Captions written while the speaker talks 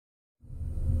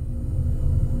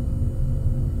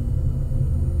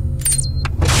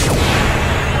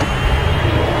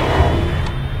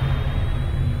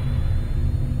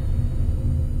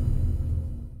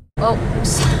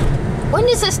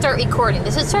does this start recording?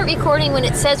 Does it start recording when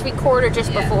it says record or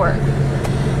just before?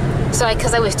 So,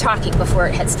 because I was talking before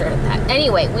it had started that.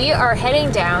 Anyway, we are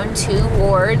heading down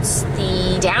towards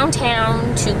the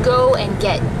downtown to go and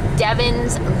get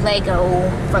Devin's Lego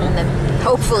from the,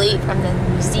 hopefully from the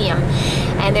museum.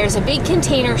 And there's a big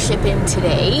container ship in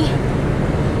today,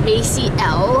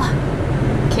 ACL.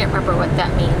 Can't remember what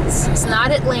that means. It's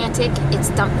not Atlantic, it's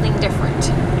something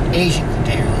different. Asian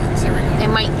container lines, there we go. It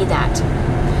might be that.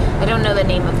 I don't know the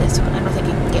name of this one. I don't think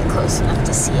I can get close enough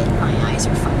to see it. My eyes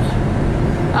are funny.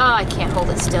 Oh, I can't hold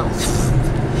it still.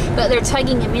 But they're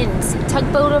tugging him in. See,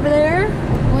 tugboat over there?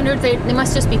 I wonder if they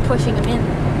must just be pushing him in.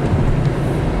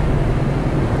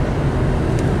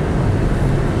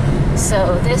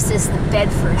 So this is the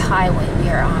Bedford Highway we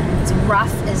are on. It's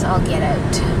rough as all get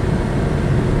out.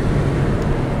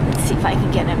 Let's see if I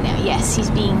can get him now. Yes, he's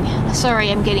being...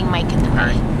 Sorry, I'm getting Mike in the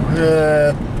way.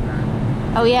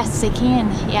 Oh yes, they can.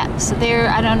 Yeah, so they're...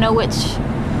 I don't know which...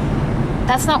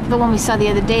 That's not the one we saw the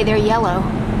other day. They're yellow.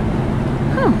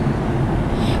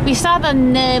 We saw the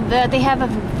they have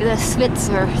the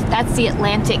Switzer. That's the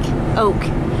Atlantic oak.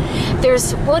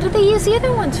 There's, what do they use the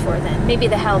other ones for then? Maybe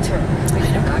the Haltern.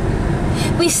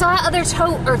 We saw other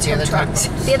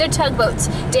the other tugboats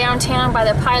downtown by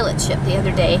the pilot ship the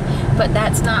other day, but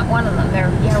that's not one of them.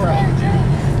 They're yellow.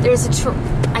 There's a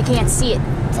I can't see it.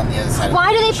 It's on the other side.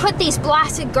 Why do they put these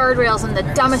blasted guardrails in the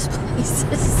dumbest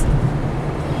places?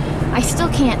 I still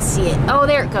can't see it. Oh,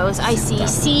 there it goes. I see.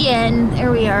 CN. There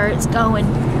we are. It's going.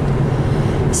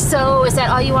 So, is that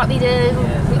all you want me to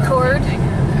record?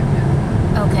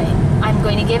 Okay. I'm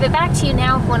going to give it back to you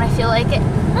now when I feel like it.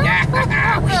 We have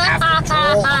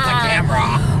control of the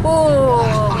camera.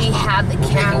 Oh, we have the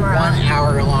camera. We'll make a 1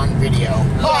 hour long video.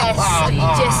 Yes.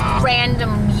 Just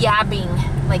random yabbing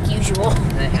like usual.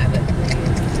 I have it.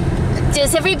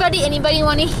 Does anybody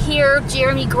want to hear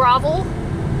Jeremy groveling?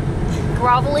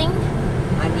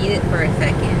 I need it for a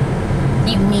second.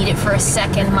 You need it for a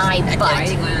second, my butt.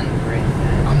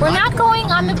 We're not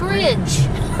going on the bridge.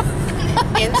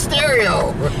 In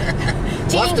stereo.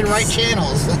 Left and right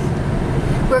channels.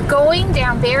 We're going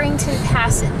down Barrington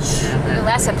Passage. Well,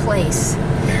 that's a place.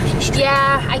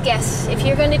 Yeah, I guess. If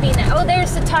you're going to be now. Oh,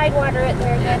 there's the Tidewater right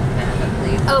there again.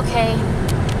 Okay.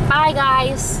 Bye,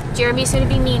 guys. Jeremy's going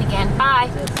to be mean again. Bye.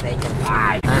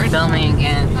 Bye. I'm filming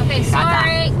again. Okay,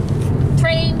 sorry.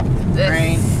 Train.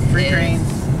 Train. Free trains.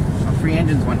 Oh, free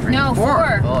engines, one train. No,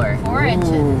 four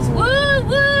engines. Woo,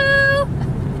 woo.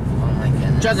 Oh my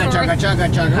goodness. Chugga.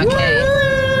 Okay.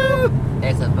 Woo.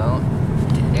 There's a boat.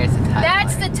 There's a Tidewater.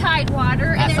 That's the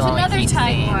Tidewater, and there's another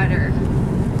Tidewater.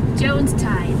 Jones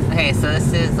Tide. Okay, so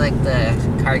this is like the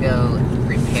cargo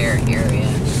repair area,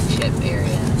 ship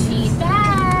area. She's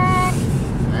back.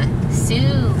 What? Sue.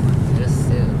 Who's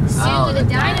Sue? Sue the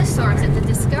dinosaurs at the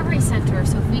Discovery Center.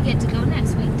 So if we get to go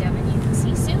next week, Devin, you can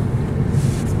see Sue.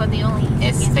 It's about the only.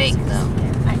 It's fake though.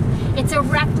 It's a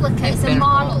replica. It's a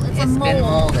model. It's a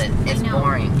mold. It's been molded. It's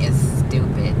boring. It's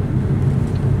stupid.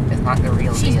 It's not the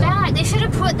real deal. She's back. They should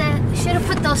have put that. Should have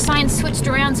put those signs switched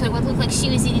around so it would look like she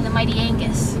was eating the Mighty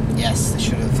Angus. Yes, they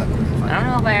should have. I don't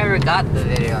know if I ever got the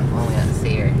video when we got to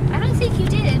see her. I don't think you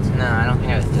did. No, I don't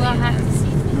think I was doing We'll have to see.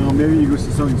 No, maybe you go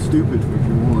see something stupid if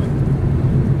you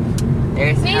want.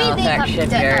 There's an Halifax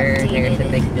shipyard. There's a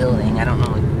big building. I don't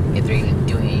know if they're even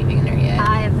doing anything in there yet.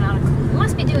 I have not a clue. They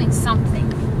must be doing something.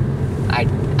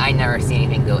 I never see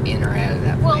anything go in or out of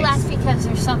that place. Well, that's because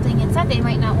there's something inside they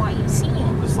might not want you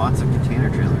seeing. There's lots of container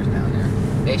trailers down there.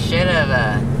 They should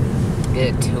have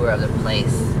did a tour of the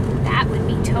place. That would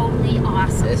be totally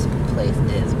awesome. This place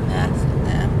is massive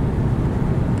now.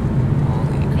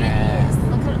 Holy It crap. is.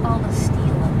 Look at all the steel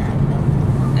in that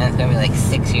building. And it's gonna be like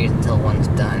 6 years until one's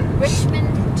done.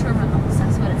 Richmond Terminals,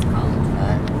 that's what it's called.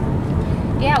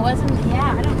 Yeah, it wasn't,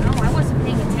 I don't know. I wasn't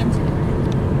paying attention to it.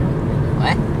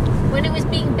 What? When it was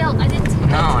being built, I didn't see.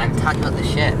 No, I'm talking about the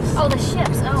ships. Oh, the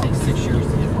ships. Oh. It takes 6 years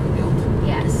to get one built.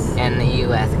 Yes. And the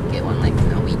U.S. can get one like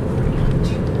in a week, pretty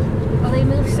much. Well, they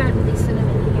moved certain. They sent them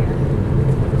in here,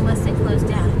 unless they closed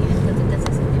down again because it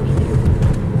doesn't seem to be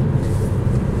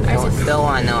there. I still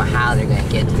want to know how they're gonna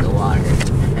get to the water.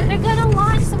 They're gonna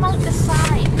launch them out the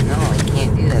side. No, you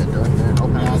can't do that. The building's gonna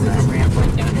open No, up. there's a ramp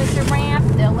right down There's a ramp.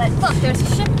 They'll let. Look, there's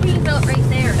a ship being built right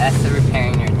there. That's the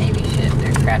repairing your Navy ship.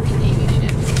 They're crappy Navy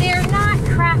ships. They're not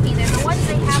crappy. They're the ones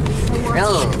they have for.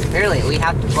 Really, we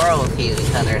have to borrow a few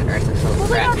because ours are so Well,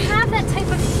 crappy. we don't have that type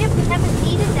of ship. We haven't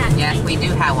needed that. Yes, type. we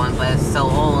do have one, but it's so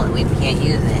old that we can't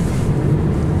use it.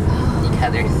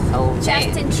 Because they're so big.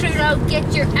 Justin Trudeau,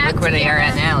 get your act Look where they are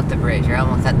at together. now at the bridge. You're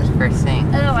almost at the first thing.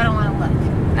 Oh, I don't want to look.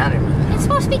 Now they're moving. It's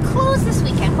supposed to be closed this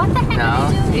weekend. What the heck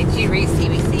are they No, doing? did you read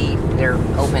CBC? They're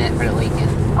open it for the weekend.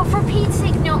 Oh, for Pete's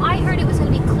sake, no, I heard it was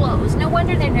going to be closed. No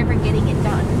wonder they're never getting it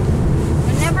done.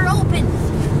 They're never open.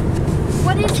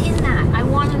 What is in that? I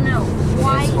want to know.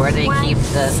 Why? It's where they keep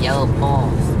the yellow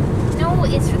poles. No,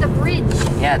 it's for the bridge.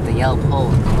 Yeah, the yellow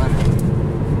pole in the corner.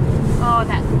 Oh,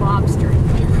 that lobster.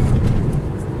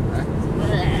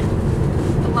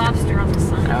 Blech. The lobster on the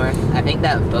sign. I think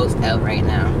that boat's out right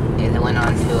now. It went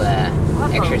on to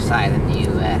What boat? exercise in the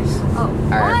U.S. Oh,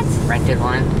 Our what? rented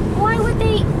one. Why would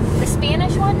they? The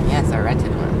Spanish one? Yes, our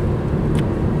rented one.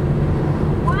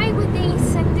 Why would they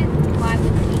send it? Why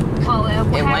would they? Oh, It how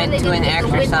are went they to gonna an get the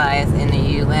exercise in the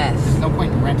U.S. There's no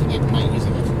point in renting it and not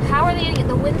using it. How are they going to get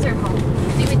the Windsor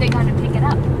home? Maybe they're going to pick it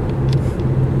up.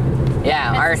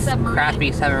 Yeah, That's our a submarine.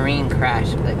 crappy submarine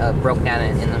crashed, broke down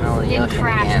in the middle of the Didn't ocean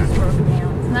crash, again. it's broken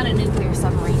down. It's not a nuclear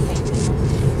submarine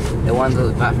thing. The ones that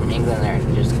we bought from England are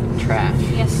just trash.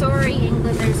 Yeah, sorry,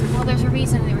 England. There's a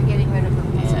reason they were getting rid of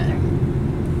them.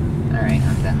 Yeah. Alright,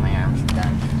 I'm done. My arm's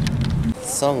done.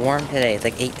 It's so warm today. It's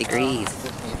like 8 degrees.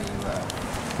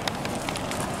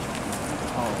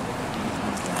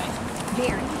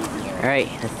 Very. Alright,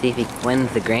 let's see if he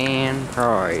wins the grand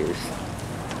prize.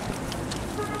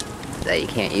 That you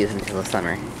can't use until the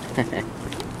summer.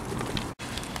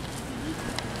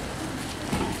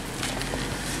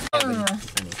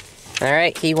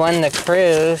 Alright, he won the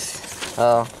cruise.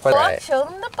 Oh, for Book, that. show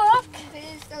them the book.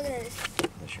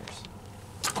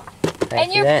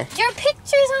 And your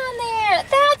picture's on there.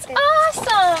 That's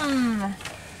awesome.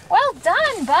 Well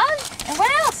done, bud. And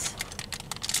what else?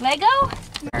 Lego?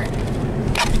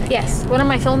 Yes. What am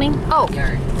I filming? Oh,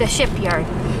 the shipyard.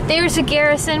 There's a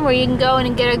garrison where you can go in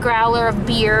and get a growler of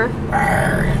beer. You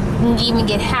can even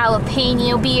get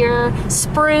jalapeno beer,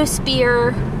 spruce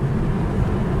beer,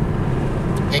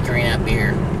 Hickory nut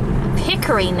beer.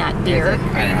 hickory nut beer. I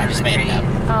don't know, I just made it up.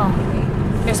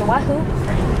 Oh, there's a wahoo.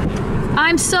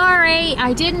 I'm sorry,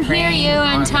 I didn't hear Crane you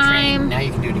on in the train. time. Now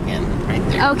you can do it again. Right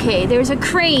there. Okay, there's a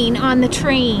crane on the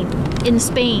train in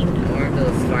Spain. I wonder if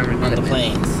those farm On the equipment-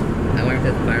 planes. I wonder if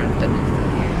those farm equipment still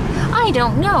here. I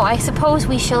don't know. I suppose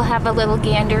we shall have a little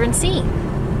gander and see.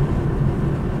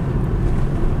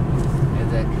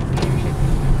 There's a container ship.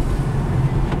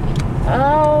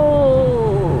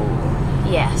 Oh,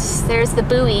 yes. There's the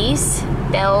buoys,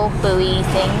 bell buoy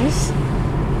things.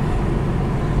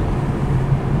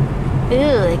 Ew,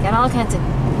 they got all kinds of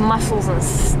mussels and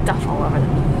stuff all over them.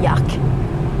 Yuck.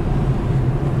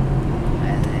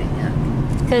 Why is that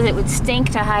yuck? Because it would stink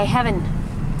to high heaven.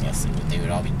 Yes, they would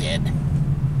all be dead.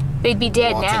 They'd be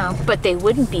dead Walking. now, but they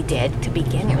wouldn't be dead to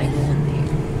begin Can we with. go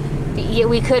in there? Yeah,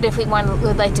 we could if we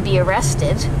would like to be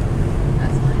arrested.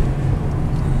 That's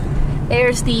fine.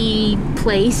 There's the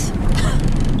place. Look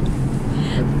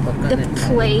on The this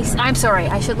side. place. I'm sorry,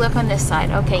 I should look on this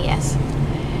side. Okay, yes.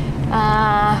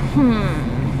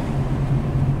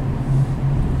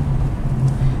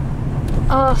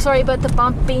 Oh, sorry about the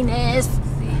bumpiness.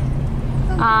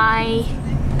 I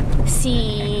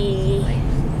see.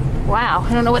 Wow,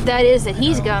 I don't know what that is that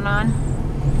he's got on.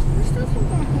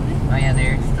 Oh yeah,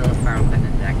 there's still a farm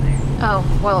equipment back there.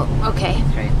 Oh, well, okay.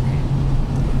 It's right there.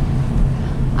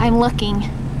 I'm looking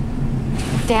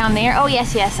down there. Oh,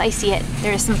 yes, yes, I see it.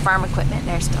 There's some farm equipment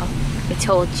there still. I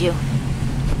told you.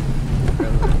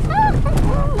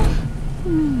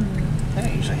 They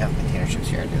don't usually have container ships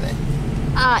here, do they?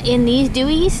 In these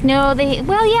Deweys? No, they.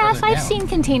 Well, yes, Further I've down. seen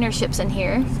container ships in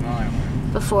here Smaller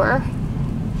one. before.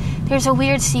 There's a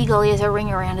weird seagull. He has a ring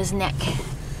around his neck.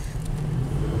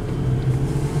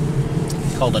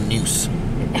 It's called a noose.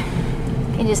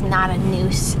 It is not a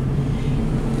noose.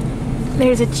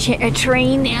 There's a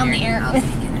train down there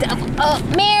with double. Oh,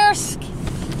 Maersk!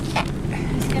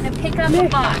 He's gonna pick up a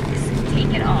box and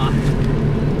take it off.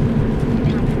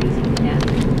 Now I'm freezing to death.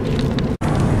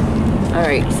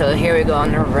 Alright, so here we go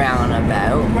on the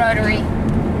roundabout. Rotary.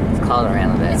 It's called a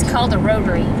roundabout. It's called a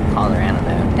rotary. called a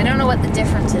roundabout. I don't know what the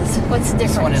difference is. What's the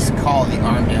This one difference? is called the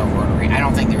Arndale Rotary. I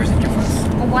don't think there is a difference.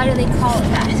 Well, why do they call it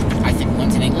that? I think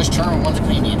one's an English term and one's a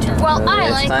Canadian term. Well, Well, I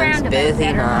this like one's roundabout busy,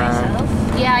 better Mom.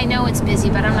 myself. Yeah, I know it's busy,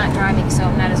 but I'm not driving, so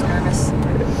I'm not as nervous.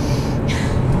 You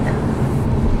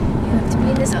have to be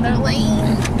in this other lane.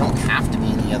 You don't have to be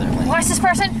in the other lane. Watch this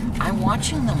person. I'm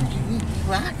watching them. You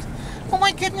relax. Oh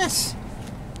my goodness.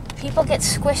 People get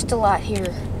squished a lot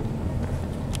here.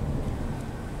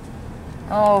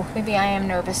 Oh, maybe I am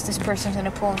nervous. This person's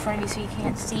gonna pull in front of you so you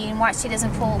can't see. And watch, she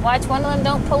doesn't pull. Watch, one of them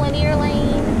don't pull into your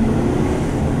lane.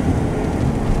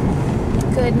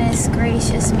 Goodness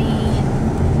gracious me.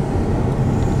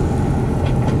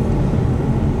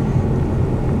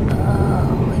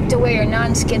 Oh, you have to wear your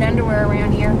on skid underwear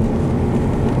around here.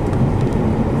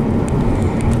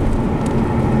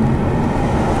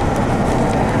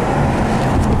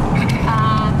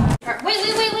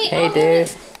 Wait. Hey, dude.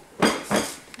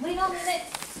 Wait a minute.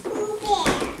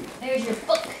 There's your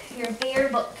book, your bear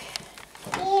book.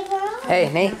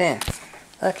 Hey, Nathan.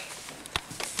 Look.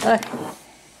 Look.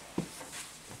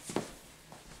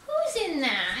 Who's in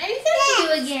that? Is that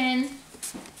you again?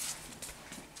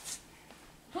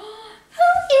 Who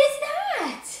is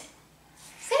that?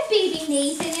 Is that baby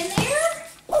Nathan in there?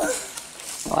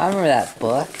 Oh, I remember that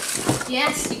book.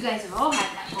 Yes, you guys have all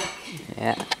had that book.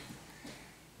 Yeah.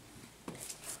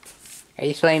 Are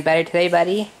you feeling better today,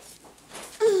 buddy?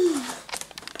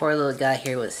 Poor little guy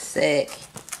here was sick.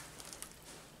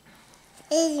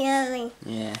 Yeah.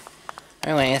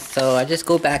 Anyway, so I just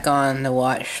go back on to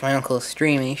watch my uncle's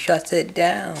stream and he shuts it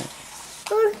down.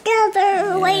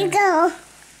 Together we go.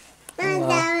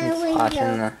 Well, he's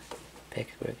watching the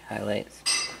Pittsburgh highlights.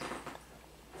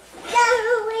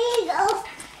 Together we go.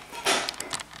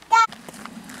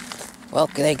 Well,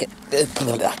 good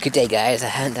day, guys. I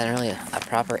haven't done really a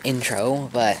proper intro,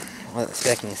 but I wasn't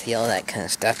expecting to see all that kind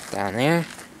of stuff down there.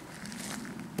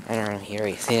 I don't really hear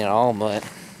you seen it all, but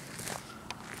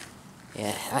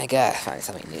yeah, I gotta find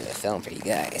something new to film for you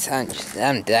guys. I'm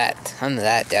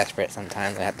that desperate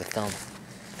sometimes. I have to film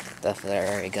stuff that I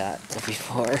already got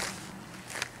before.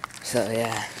 So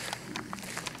yeah.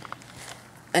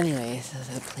 Anyways,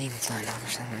 there's a plane flying over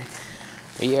somewhere.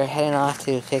 We are heading off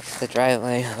to fix the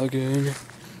driveway again,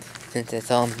 since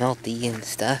it's all melty and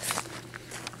stuff.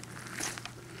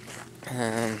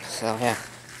 So yeah.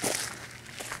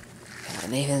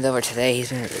 Nathan's over today. He's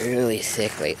been really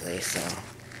sick lately, so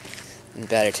he's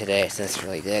better today, so that's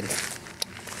really good.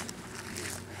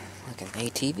 Look, an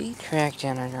ATV track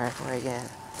down our driveway again.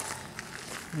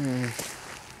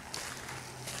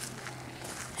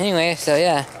 Anyway, so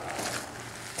yeah.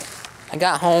 I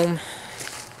got home.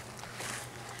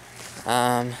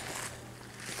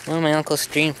 One of my uncle's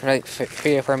streamed for like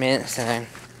 3 or 4 minutes, and I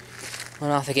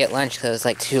went off to get lunch because it was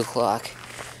like 2 o'clock.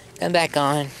 Come back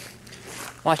on,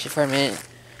 watch it for a minute,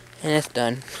 and it's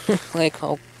done. Like,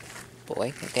 oh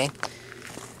boy, okay.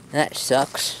 That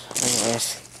sucks.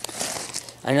 Anyways,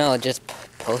 I know I just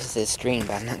posted this stream,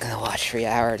 but I'm not gonna watch 3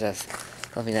 hours of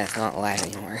something that's not live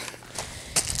anymore.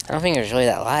 I don't think it was really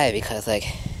that live because, like,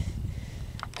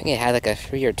 I think it had like a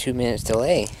 3 or 2 minutes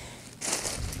delay.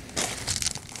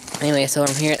 Anyway, so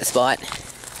I'm here at the spot,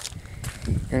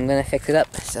 and I'm gonna fix it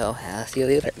up, so I'll see you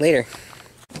later.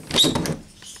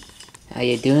 How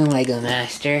you doing, Lego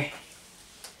Master?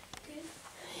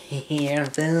 Good. You're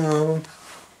on film.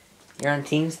 You're on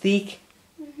TeamSpeak?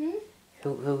 Mhm.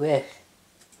 Who with?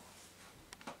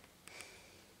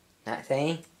 Not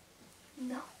saying?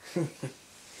 No.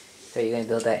 So you're gonna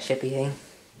build that shippy thing?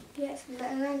 Yes, but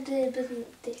I'm not doing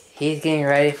this. He's getting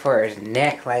ready for his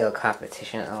next Lego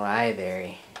competition at the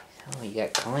library. Oh, you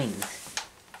got coins.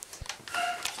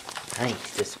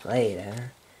 Nice displayed, huh?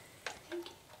 Thank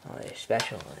you. Oh, they're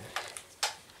special ones.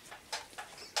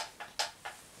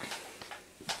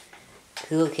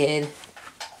 Cool, kid.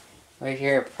 Where's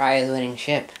your prize-winning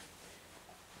ship?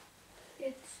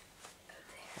 It's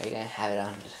Are you gonna have it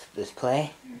on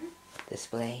display?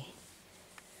 Display.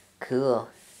 Cool.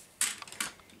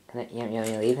 You want me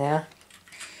to leave now?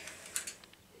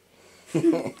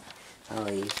 I'll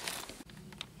leave.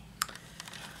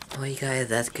 Well, you guys,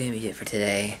 that's gonna be it for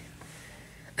today.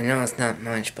 I know it's not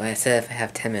much, but I said if I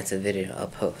have 10 minutes of video, I'll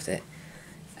post it.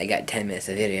 I got 10 minutes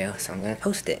of video, so I'm gonna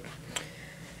post it.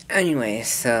 Anyway,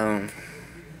 so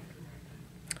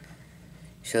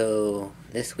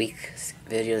this week's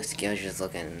video schedule is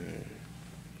looking,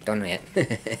 don't know yet.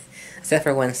 Except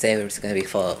for Wednesday, which is gonna be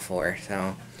Fallout 4.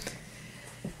 So,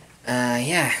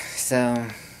 yeah. So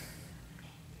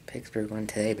Pittsburgh won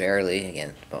today barely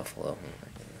against Buffalo.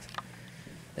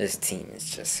 This team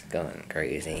is just going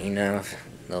crazy, you know.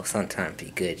 They'll sometimes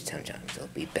be good, sometimes they'll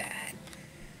be bad.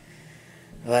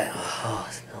 But, oh,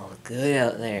 it smells good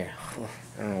out there. Oh,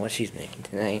 I don't know what she's making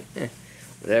tonight.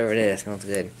 Whatever it is, it smells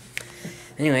good.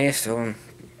 Anyway, so I'm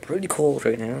pretty cold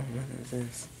right now. What is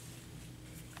this?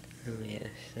 Oh, yes,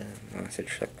 monster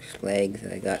truck flags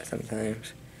that I got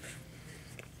sometimes.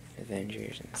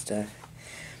 Avengers and stuff.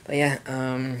 But yeah,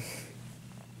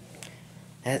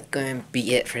 that's going to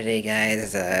be it for today,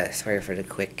 guys. Sorry for the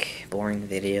quick, boring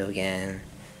video again.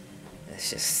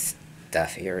 It's just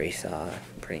stuff you already saw,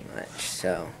 pretty much.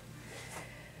 So,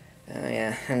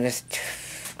 yeah, I'm just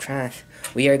trying to...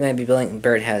 We are going to be building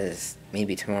birdhouses,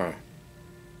 maybe tomorrow.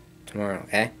 Tomorrow,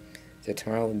 okay? So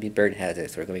tomorrow will be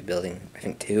birdhouses. We're going to be building, I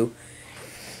think, 2.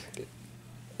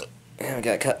 And we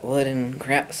got to cut wood and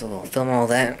crap, so we'll film all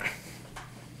that.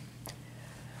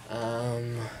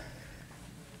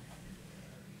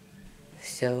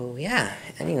 So yeah,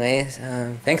 anyways,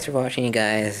 thanks for watching, you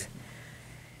guys,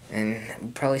 and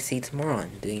we'll probably see you tomorrow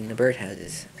on doing the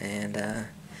birdhouses, and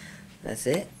that's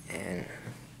it, and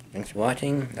thanks for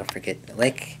watching. Don't forget to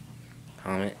like,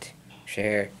 comment,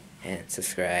 share, and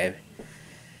subscribe,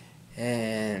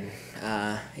 and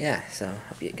yeah, so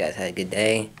hope you guys had a good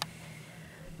day.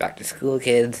 Back to school,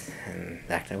 kids, and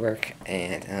back to work,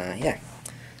 and yeah,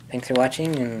 thanks for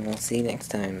watching, and we'll see you next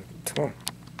time tomorrow.